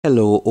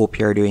Hello, hope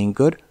you're doing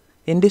good.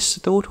 In this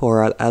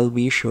tutorial, I'll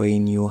be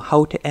showing you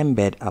how to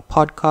embed a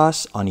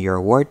podcast on your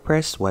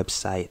WordPress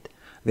website.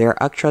 There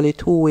are actually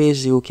two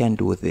ways you can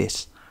do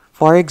this.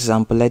 For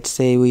example, let's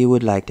say we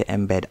would like to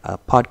embed a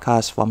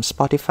podcast from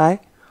Spotify.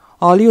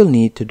 All you'll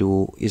need to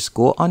do is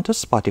go onto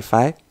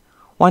Spotify.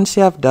 Once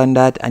you have done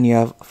that and you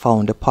have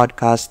found a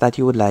podcast that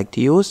you would like to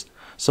use,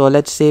 so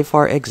let's say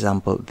for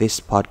example this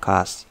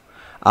podcast.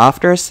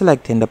 After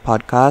selecting the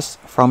podcast,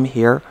 from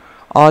here,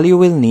 all you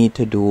will need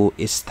to do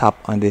is tap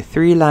on the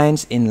three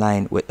lines in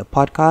line with the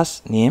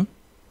podcast name.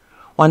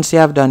 Once you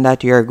have done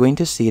that, you are going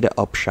to see the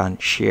option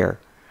Share.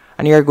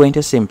 And you are going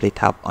to simply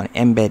tap on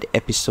Embed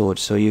Episode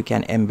so you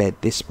can embed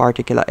this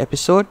particular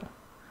episode.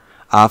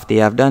 After you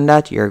have done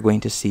that, you are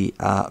going to see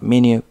a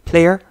menu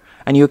player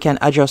and you can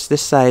adjust the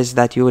size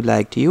that you would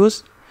like to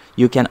use.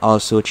 You can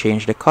also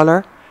change the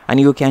color and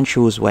you can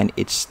choose when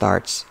it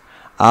starts.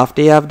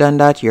 After you have done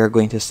that, you are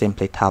going to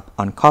simply tap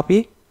on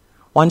Copy.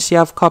 Once you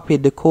have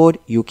copied the code,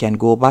 you can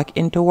go back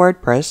into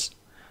WordPress.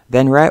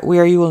 Then right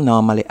where you will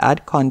normally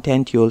add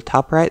content, you'll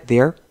tap right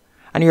there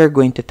and you're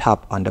going to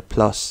tap on the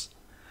plus.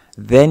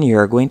 Then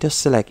you're going to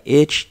select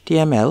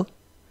HTML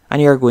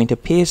and you're going to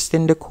paste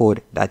in the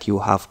code that you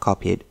have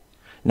copied.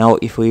 Now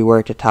if we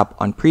were to tap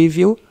on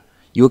preview,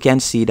 you can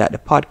see that the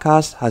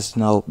podcast has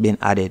now been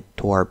added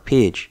to our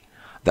page.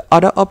 The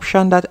other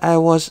option that I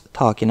was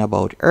talking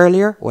about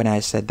earlier when I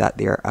said that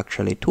there are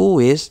actually two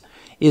ways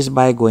is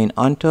by going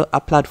onto a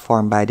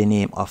platform by the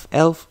name of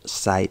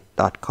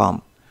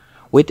elfsite.com.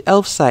 With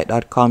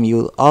elfsite.com,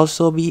 you'll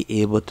also be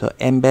able to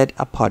embed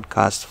a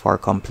podcast for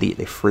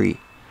completely free.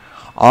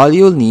 All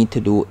you'll need to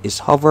do is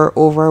hover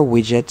over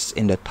widgets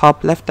in the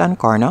top left hand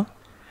corner.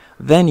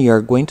 Then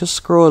you're going to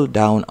scroll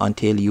down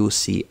until you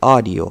see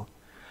audio.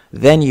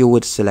 Then you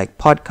would select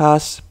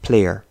podcast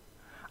player.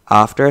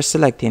 After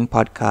selecting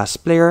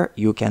podcast player,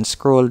 you can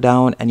scroll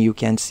down and you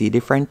can see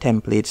different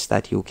templates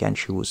that you can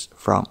choose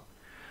from.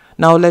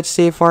 Now let's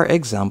say for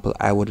example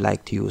I would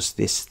like to use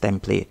this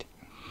template.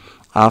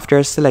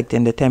 After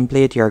selecting the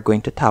template, you're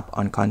going to tap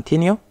on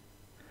continue.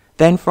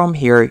 Then from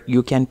here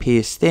you can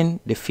paste in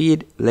the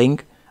feed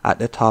link at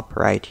the top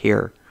right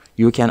here.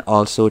 You can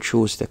also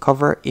choose the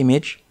cover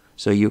image.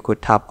 So you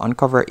could tap on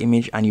cover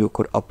image and you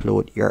could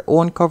upload your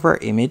own cover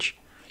image.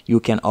 You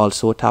can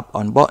also tap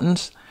on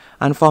buttons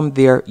and from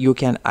there you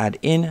can add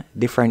in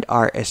different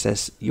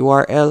RSS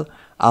URL,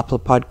 Apple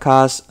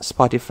Podcasts,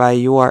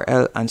 Spotify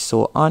URL and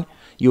so on.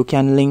 You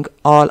can link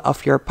all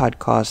of your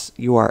podcast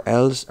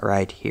URLs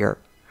right here.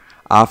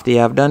 After you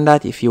have done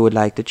that, if you would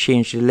like to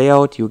change the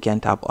layout, you can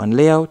tap on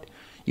layout.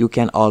 You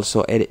can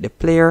also edit the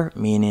player,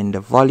 meaning the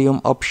volume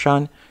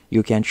option.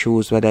 You can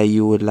choose whether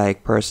you would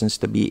like persons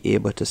to be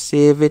able to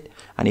save it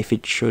and if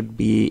it should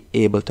be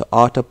able to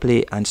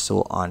autoplay and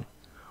so on.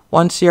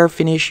 Once you're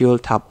finished, you'll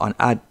tap on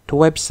add to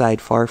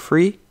website for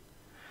free.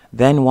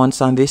 Then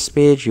once on this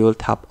page, you'll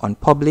tap on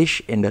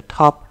publish in the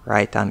top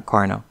right hand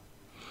corner.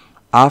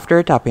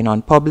 After tapping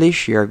on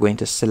publish, you're going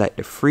to select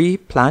the free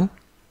plan.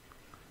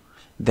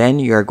 Then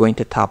you're going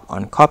to tap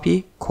on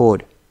copy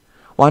code.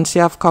 Once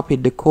you have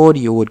copied the code,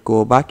 you would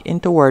go back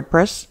into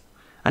WordPress.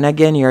 And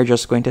again, you're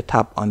just going to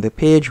tap on the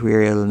page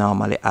where you'll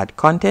normally add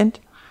content.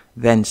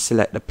 Then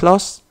select the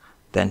plus.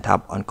 Then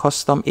tap on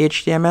custom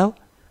HTML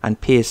and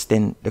paste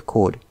in the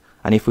code.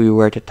 And if we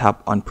were to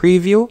tap on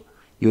preview,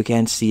 you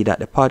can see that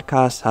the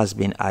podcast has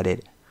been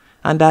added.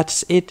 And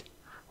that's it.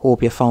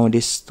 Hope you found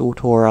this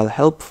tutorial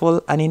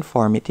helpful and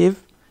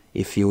informative.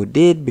 If you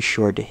did, be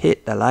sure to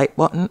hit the like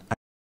button.